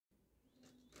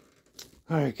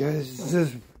Alright guys, this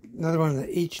is another one of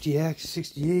the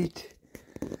HDX68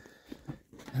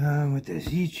 with this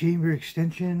heat chamber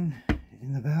extension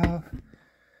in the valve.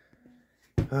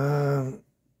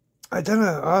 I done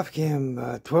an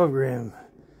off-cam 12 gram.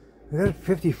 I got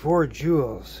 54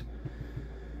 joules.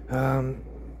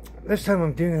 This time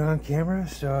I'm doing it on camera,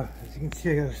 so as you can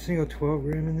see I got a single 12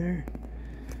 gram in there.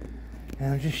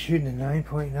 And I'm just shooting a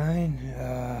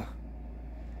 9.9.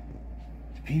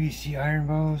 PVC iron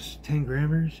balls, 10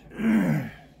 grammars.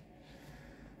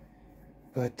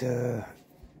 But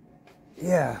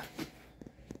yeah.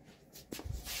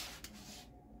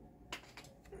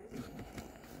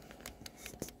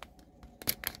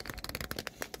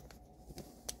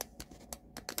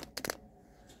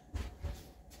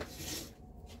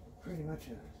 Pretty much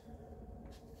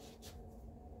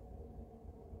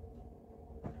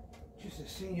just a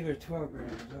singular 12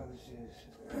 grams is all this is.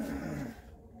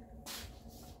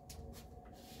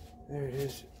 There it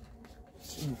is.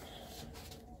 Let's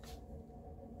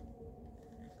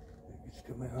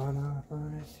get my on-off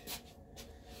on it.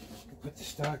 Put the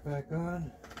stock back on.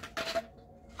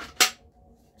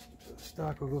 So the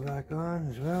stock will go back on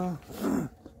as well.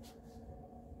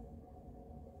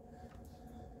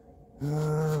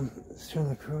 Let's turn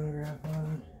the chronograph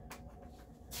on.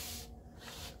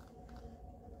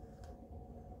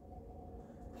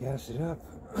 Gas it up.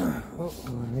 Oh,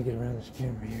 let me get around this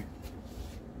camera here.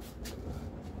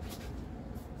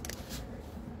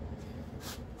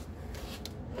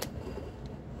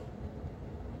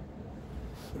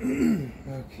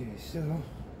 Okay, so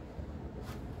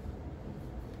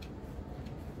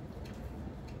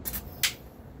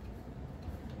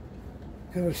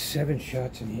got about 7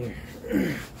 shots in here.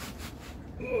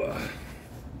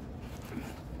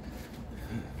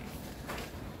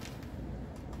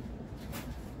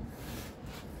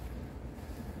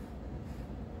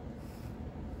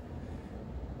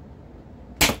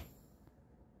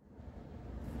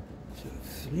 So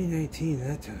 319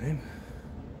 that time.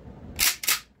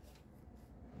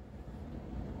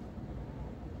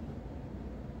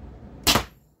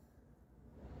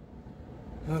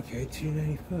 Okay,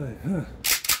 295, huh?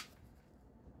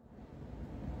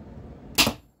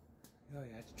 Oh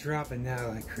yeah, it's dropping now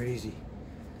like crazy.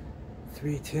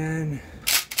 310.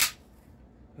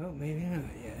 Oh, maybe not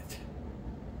yet.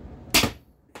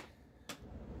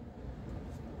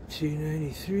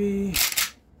 293.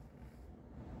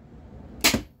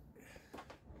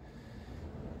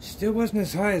 Still wasn't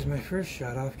as high as my first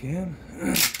shot off cam.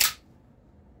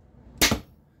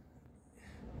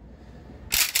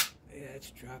 It's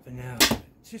dropping now.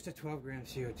 It's just a 12 gram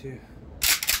CO2.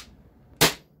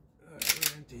 Alright,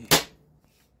 we're empty.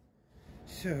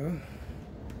 So,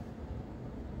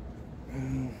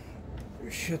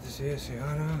 shut this ASA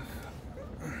on off.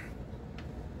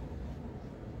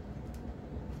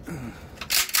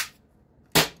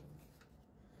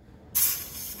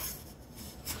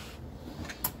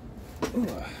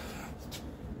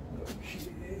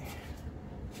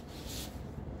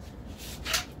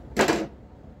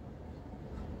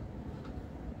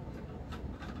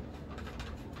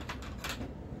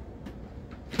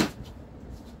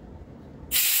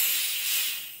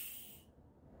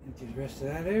 Empty the rest of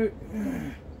that out.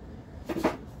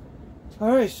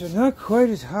 Alright, so not quite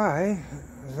as high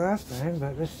as last time,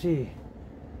 but let's see.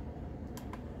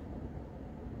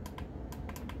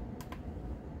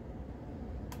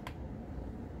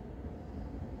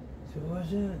 So what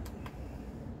was it?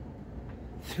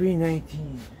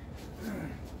 319.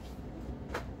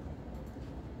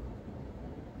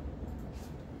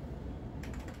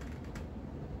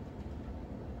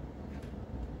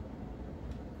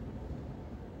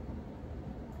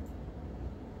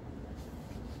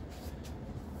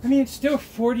 I mean, it's still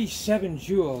 47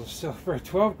 joules, so for a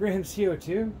 12 gram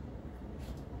CO2,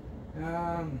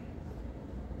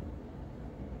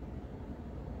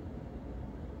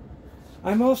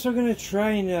 I'm also going to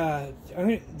try and,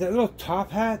 that little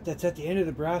top hat that's at the end of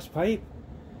the brass pipe,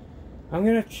 I'm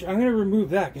going to remove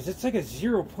that, because it's like a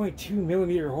 0.2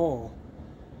 millimeter hole.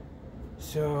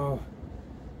 So,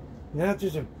 now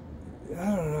there's a,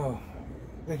 I don't know,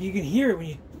 like you can hear it when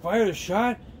you fire the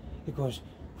shot, it goes,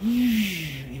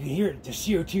 you can hear it, the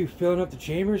CO2 filling up the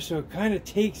chamber, so it kind of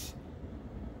takes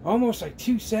almost like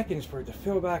 2 seconds for it to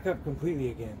fill back up completely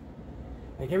again.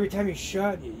 Like every time you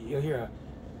shot, you'll hear a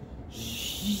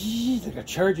like a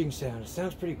charging sound. It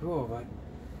sounds pretty cool, but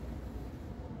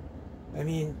I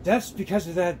mean, that's because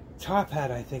of that top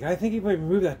hat, I think. I think if I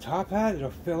remove that top hat,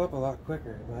 it'll fill up a lot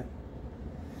quicker, but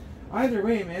either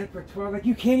way, man, for 12, like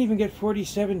you can't even get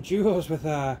 47 joules with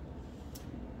a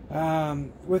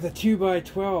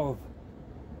 2x12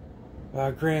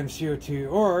 gram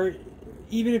CO2, or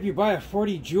even if you buy a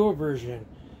 40 joule version,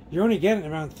 you're only getting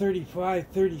around 35,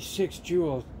 36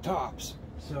 joules tops.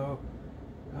 So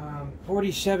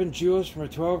 47 joules from a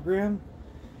 12 gram.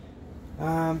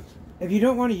 If you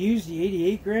don't want to use the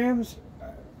 88 grams,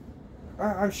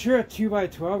 I'm sure a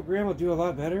 2x12 gram will do a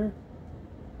lot better.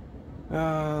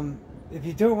 If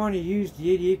you don't want to use the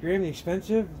 88 gram, the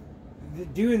expensive,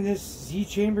 doing this Z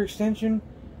chamber extension,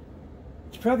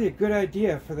 it's probably a good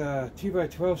idea for the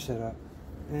 2x12 setup.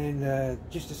 And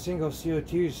just a single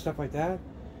CO2, stuff like that.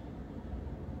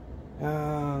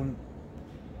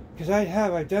 Because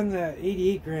I've done the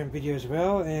 88 gram video as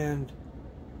well, and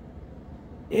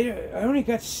I only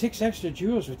got 6 extra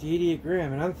joules with the 88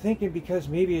 gram, and I'm thinking because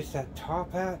maybe it's that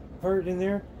top hat part in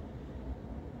there.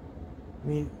 I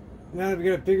mean, now that we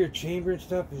got a bigger chamber and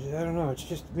stuff, I don't know, it's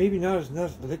just maybe not as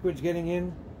much liquids getting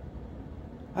in.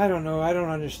 I don't know, I don't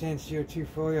understand CO2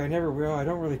 fully, I never will, I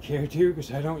don't really care to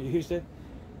because I don't use it.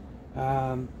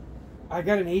 I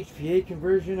got an HPA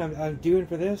conversion I'm doing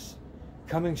for this,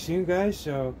 coming soon guys,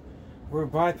 so we're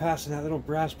bypassing that little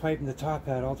brass pipe in the top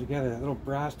hat altogether, that little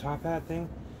brass top hat thing.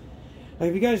 Like,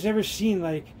 have you guys ever seen,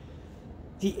 like,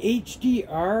 the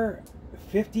HDR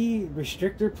 50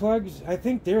 restrictor plugs? I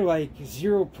think they're like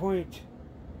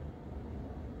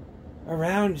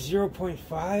around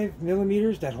 0.5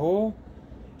 millimeters, that hole.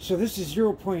 So this is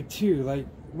 0.2. Like,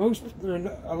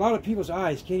 a lot of people's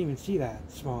eyes can't even see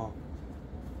that small.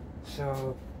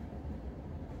 So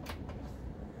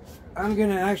I'm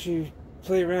gonna actually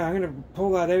play around. I'm gonna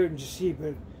pull that out and just see,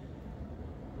 but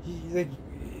like,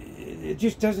 it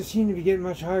just doesn't seem to be getting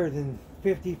much higher than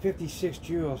 56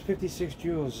 joules. 56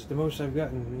 joules is the most I've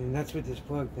gotten, and that's with this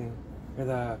plug thing, or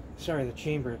the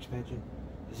chamber expansion,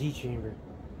 the Z chamber.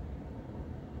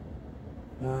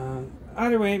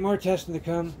 Either way, more testing to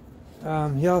come.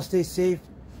 Y'all stay safe,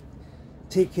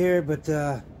 take care, but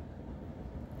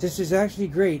this is actually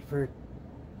great for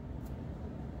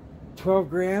 12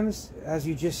 grams, as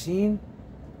you just seen.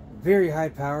 Very high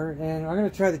power, and I'm going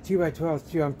to try the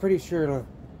 2x12 too. I'm pretty sure it'll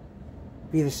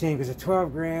be the same, because a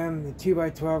 12 gram, the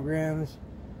 2x12 grams,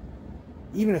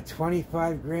 even a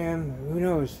 25 gram, who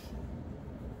knows.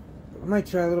 I might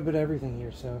try a little bit of everything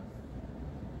here, so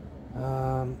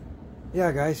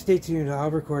yeah guys, stay tuned.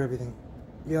 I'll record everything.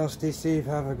 Y'all stay safe,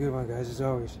 have a good one guys, as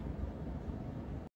always.